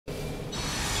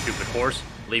stupid horse.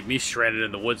 Leave me stranded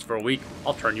in the woods for a week,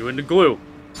 I'll turn you into glue.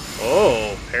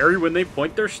 Oh, parry when they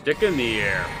point their stick in the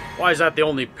air. Why is that the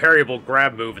only parryable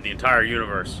grab move in the entire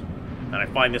universe? Then I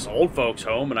find this old folks'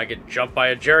 home and I get jumped by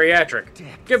a geriatric.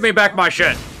 Give me back my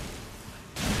shit!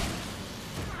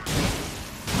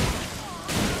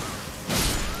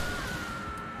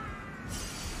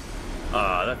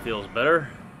 That feels better.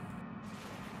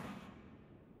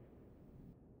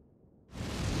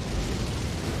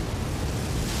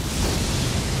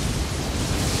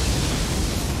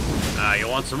 You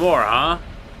want some more, huh?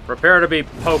 Prepare to be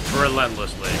poked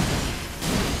relentlessly.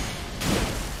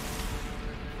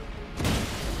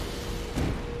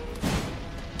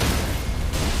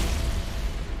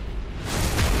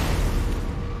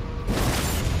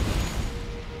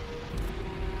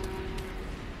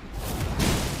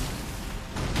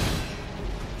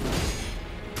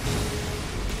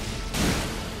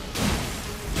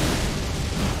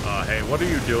 Hey, what are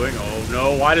you doing? Oh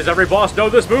no, why does every boss know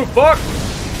this move? Fuck!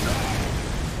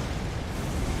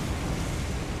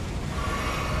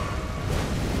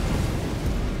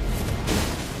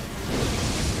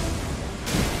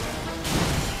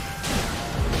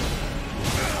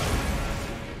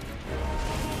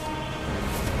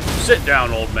 Sit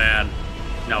down, old man.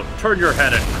 Now turn your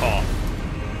head and cough.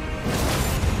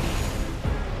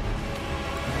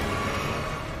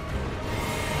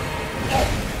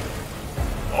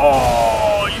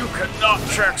 Oh, you cannot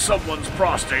check someone's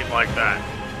prostate like that.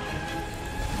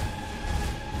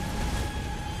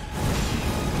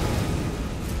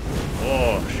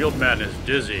 Oh, Shield Man is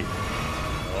dizzy.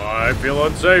 Oh, I feel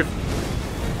unsafe.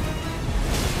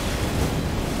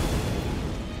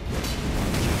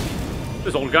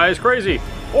 This old guy is crazy.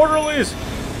 Orderlies!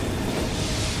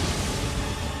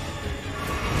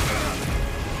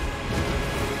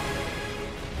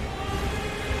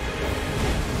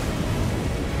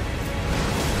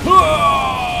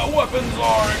 Ah, weapons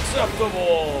are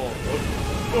acceptable!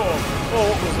 Oh,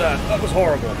 what was that? That was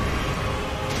horrible.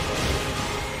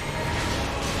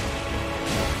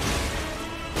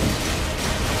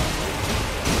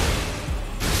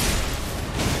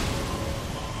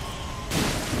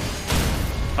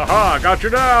 Haha, got you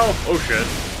now! Oh shit.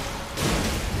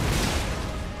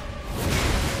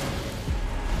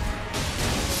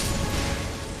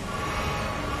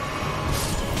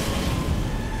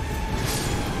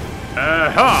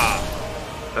 Aha!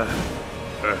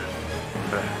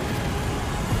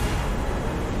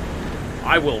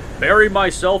 I will bury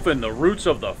myself in the roots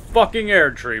of the fucking air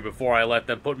tree before I let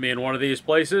them put me in one of these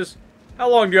places. How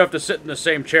long do you have to sit in the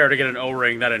same chair to get an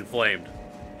O-ring that inflamed?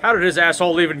 How did his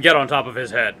asshole even get on top of his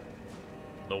head?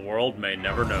 The world may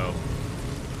never know.